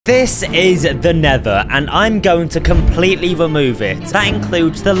This is the Nether, and I'm going to completely remove it. That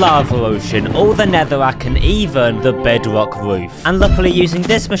includes the lava ocean, all the netherrack, and even the bedrock roof. And luckily, using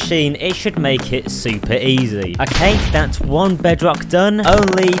this machine, it should make it super easy. Okay, that's one bedrock done.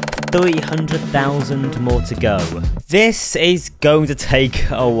 Only 300,000 more to go. This is going to take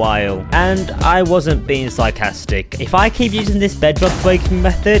a while, and I wasn't being sarcastic. If I keep using this bedrock breaking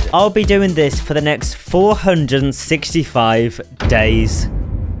method, I'll be doing this for the next 465 days.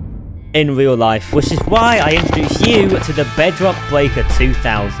 In real life, which is why I introduce you to the Bedrock Breaker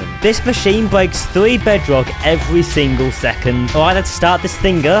 2000. This machine breaks 3 bedrock every single second. Alright, let's start this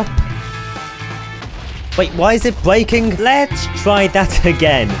thing up. Wait, why is it breaking? Let's try that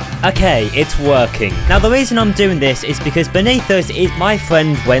again. Okay, it's working. Now, the reason I'm doing this is because beneath us is my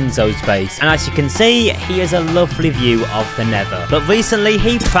friend Wenzo's base. And as you can see, he has a lovely view of the Nether. But recently,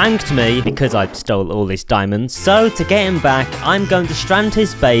 he pranked me because I stole all his diamonds. So, to get him back, I'm going to strand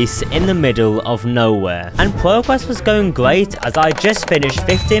his base in the middle of nowhere. And progress was going great as I just finished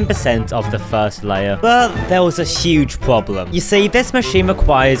 15% of the first layer. But there was a huge problem. You see, this machine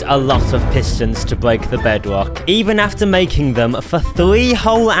requires a lot of pistons to break the bedrock. Even after making them for 3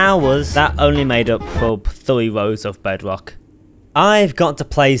 whole hours, that only made up for 3 rows of bedrock. I've got to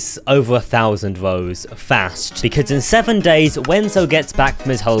place over 1,000 rows fast, because in 7 days Wenzo gets back from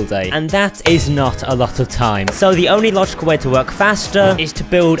his holiday, and that is not a lot of time. So the only logical way to work faster is to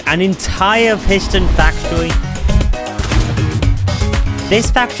build an entire piston factory. This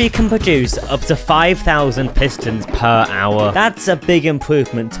factory can produce up to 5,000 pistons per hour. That's a big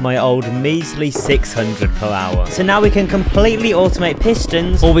improvement to my old measly 600 per hour. So now we can completely automate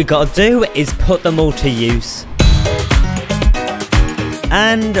pistons. All we gotta do is put them all to use.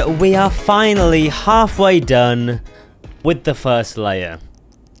 And we are finally halfway done with the first layer.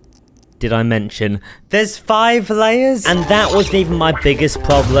 Did I mention there's 5 layers? And that wasn't even my biggest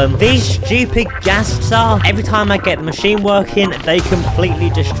problem. These stupid ghasts are, every time I get the machine working, they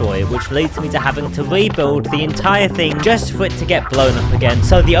completely destroy it, which leads me to having to rebuild the entire thing just for it to get blown up again.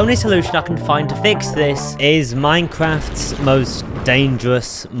 So the only solution I can find to fix this is Minecraft's most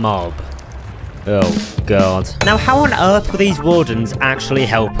dangerous mob. Oh god. Now, how on earth will these wardens actually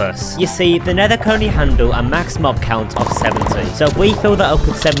help us? You see, the Nether can only handle a max mob count of 70. So if we fill that up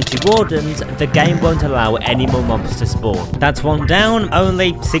with 70 wardens, the game won't allow any more mobs to spawn. That's 1 down,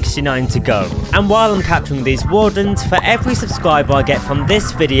 only 69 to go. And while I'm capturing these wardens, for every subscriber I get from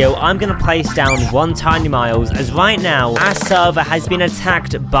this video, I'm going to place down 1 tiny miles, as right now, our server has been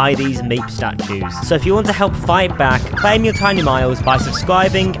attacked by these meep statues. So if you want to help fight back, claim your tiny miles by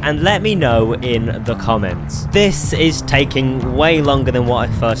subscribing and let me know in the comments. This is taking way longer than what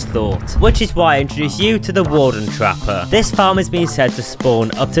I first thought, which is why I introduce you to the Warden Trapper. This farm has been said to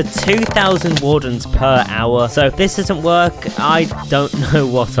spawn up to 2,000 wardens per hour, so if this doesn't work, I don't know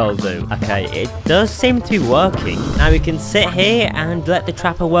what I'll do. Okay, it does seem to be working. Now we can sit here and let the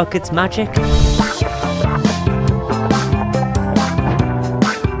trapper work its magic.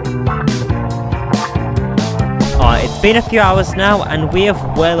 It's been a few hours now, and we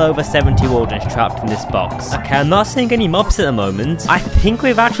have well over 70 wardens trapped in this box. Okay, I'm not seeing any mobs at the moment. I think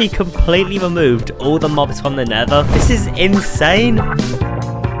we've actually completely removed all the mobs from the Nether. This is insane.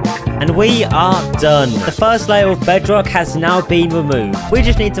 And we are done. The first layer of bedrock has now been removed. We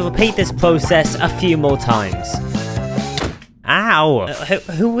just need to repeat this process a few more times. Ow!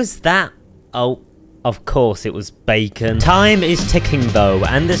 Who was that? Oh. Of course it was bacon. Time is ticking though,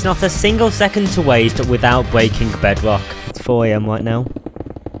 and there's not a single second to waste without breaking bedrock. It's 4 AM right now,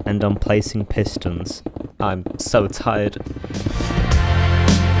 and I'm placing pistons. I'm so tired.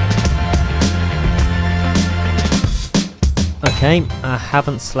 Okay, I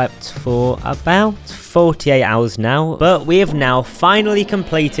haven't slept for about 48 hours now, but we have now finally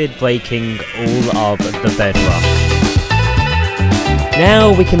completed breaking all of the bedrock.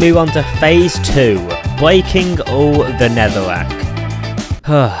 Now we can move on to phase 2, breaking all the netherrack.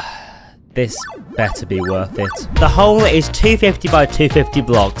 This better be worth it. The hole is 250 by 250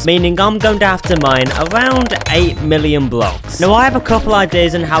 blocks, meaning I'm going to have to mine around 8 million blocks. Now I have a couple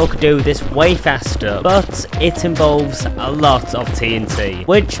ideas on how I could do this way faster, but it involves a lot of TNT,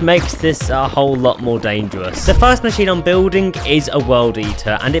 which makes this a whole lot more dangerous. The first machine I'm building is a world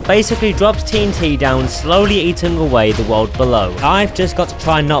eater, and it basically drops TNT down, slowly eating away the world below. I've just got to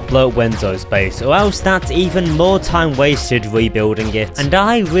try and not blow up Wenzo's base, or else that's even more time wasted rebuilding it, and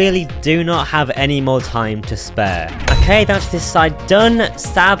I really do not have any more time to spare. Okay, that's this side done.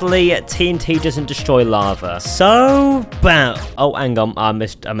 Sadly, TNT doesn't destroy lava. So, bam. Oh, hang on, I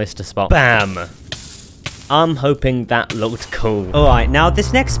missed a spot. Bam. I'm hoping that looked cool. Alright, now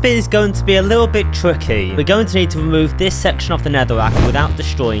this next bit is going to be a little bit tricky. We're going to need to remove this section of the netherrack without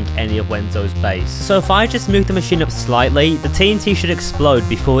destroying any of Wenzo's base. So if I just move the machine up slightly, the TNT should explode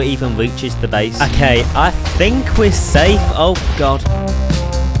before it even reaches the base. Okay, I think we're safe. Oh god.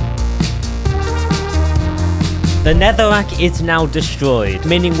 The netherrack is now destroyed,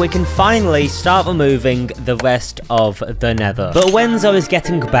 meaning we can finally start removing the rest of the nether. But Wenzo is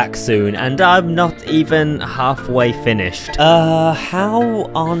getting back soon, and I'm not even halfway finished. How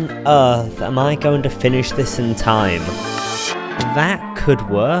on earth am I going to finish this in time? That could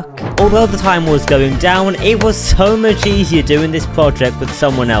work. Although the time was going down, it was so much easier doing this project with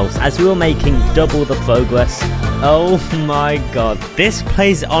someone else, as we were making double the progress. Oh my god, this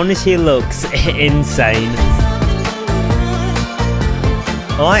place honestly looks insane.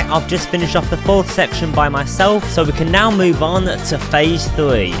 Alright, I've just finished off the 4th section by myself, so we can now move on to phase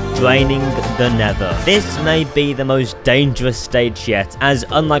 3, draining the nether. This may be the most dangerous stage yet, as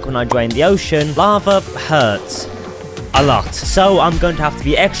unlike when I drained the ocean, lava hurts a lot. So I'm going to have to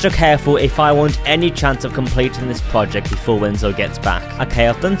be extra careful if I want any chance of completing this project before Wenzo gets back. Okay,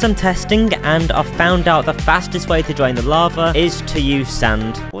 I've done some testing, and I've found out the fastest way to drain the lava is to use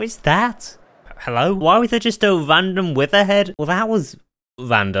sand. What is that? Hello? Why was there just a random wither head? Well, that was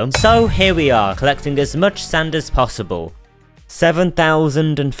random. So here we are, collecting as much sand as possible.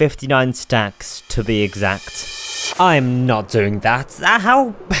 7,059 stacks to be exact. I'm not doing that.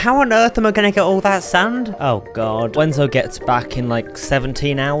 How on earth am I gonna get all that sand? Oh god. Wenzo gets back in like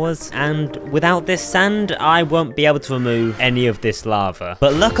 17 hours, and without this sand, I won't be able to remove any of this lava.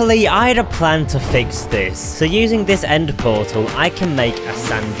 But luckily, I had a plan to fix this. So using this end portal, I can make a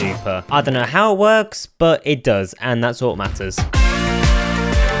sand duper. I don't know how it works, but it does, and that's all that matters.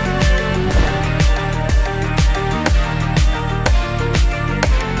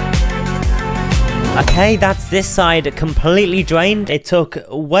 Okay, that's this side completely drained. It took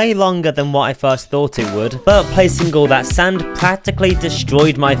way longer than what I first thought it would, but placing all that sand practically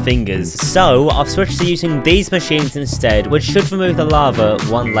destroyed my fingers. So I've switched to using these machines instead, which should remove the lava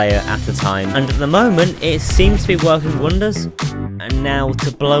one layer at a time. And at the moment, it seems to be working wonders. And now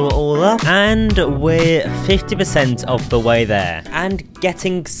to blow it all up, and we're 50% of the way there. And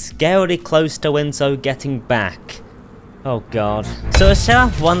getting scarily close to Wenzo getting back. Oh god. So I still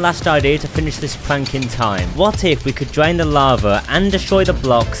have one last idea to finish this prank in time. What if we could drain the lava and destroy the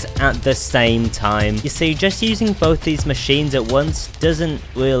blocks at the same time? You see, just using both these machines at once doesn't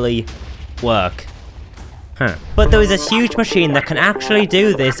really work. But there is a huge machine that can actually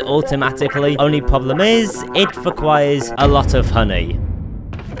do this automatically. Only problem is, it requires a lot of honey.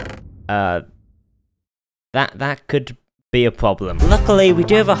 That could be a problem. Luckily, we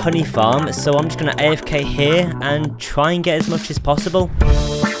do have a honey farm, so I'm just gonna AFK here and try and get as much as possible.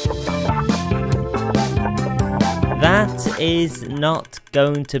 That is not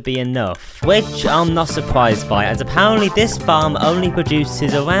going to be enough, which I'm not surprised by, as apparently this farm only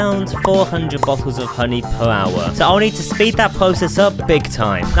produces around 400 bottles of honey per hour. So I'll need to speed that process up big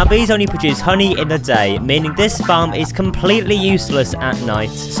time. Now bees only produce honey in the day, meaning this farm is completely useless at night.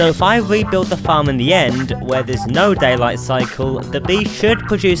 So if I rebuild the farm in the end, where there's no daylight cycle, the bee should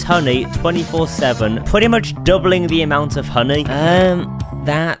produce honey 24/7, pretty much doubling the amount of honey.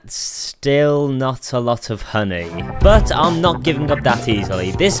 That's still not a lot of honey. But I'm not giving up that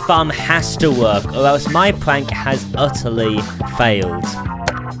easily. This farm has to work, or else my prank has utterly failed.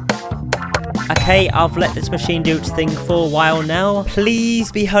 Okay, I've let this machine do its thing for a while now.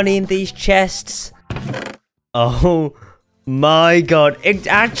 Please be honey in these chests. Oh my god, it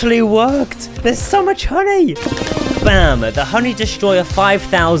actually worked! There's so much honey! Bam! The Honey Destroyer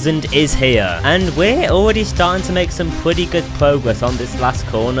 5000 is here, and we're already starting to make some pretty good progress on this last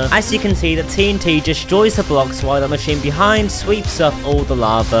corner. As you can see, the TNT destroys the blocks while the machine behind sweeps up all the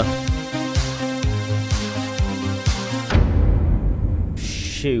lava.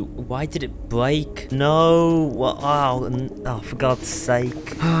 Shoot, why did it break? No, oh, for God's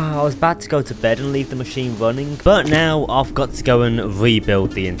sake. I was about to go to bed and leave the machine running, but now I've got to go and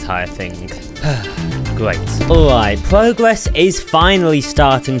rebuild the entire thing. Great. Alright, progress is finally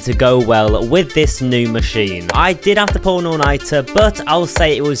starting to go well with this new machine. I did have to pull an all-nighter, but I'll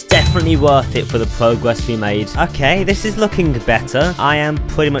say it was definitely worth it for the progress we made. Okay, this is looking better. I am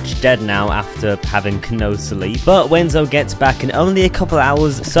pretty much dead now after having no sleep, but Wenzo gets back in only a couple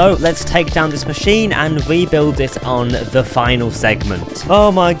hours, so let's take down this machine and rebuild it on the final segment.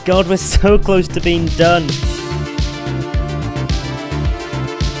 Oh my god, we're so close to being done.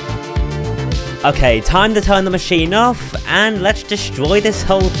 Okay, time to turn the machine off, and let's destroy this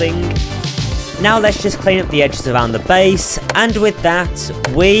whole thing. Now let's just clean up the edges around the base, and with that,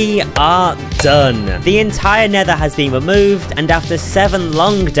 we are done. The entire nether has been removed, and after 7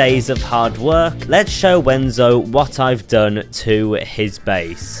 long days of hard work, let's show Wenzo what I've done to his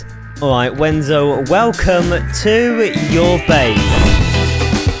base. Alright, Wenzo, welcome to your base.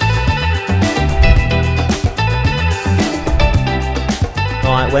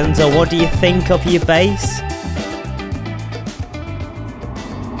 Alright, Wenzo, what do you think of your base?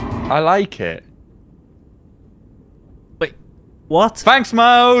 I like it. Wait, what? Thanks,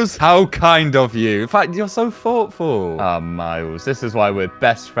 Miles! How kind of you. In fact, you're so thoughtful. Ah, Miles, this is why we're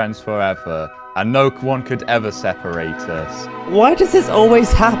best friends forever. And no one could ever separate us. Why does this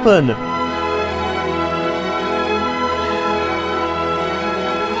always happen?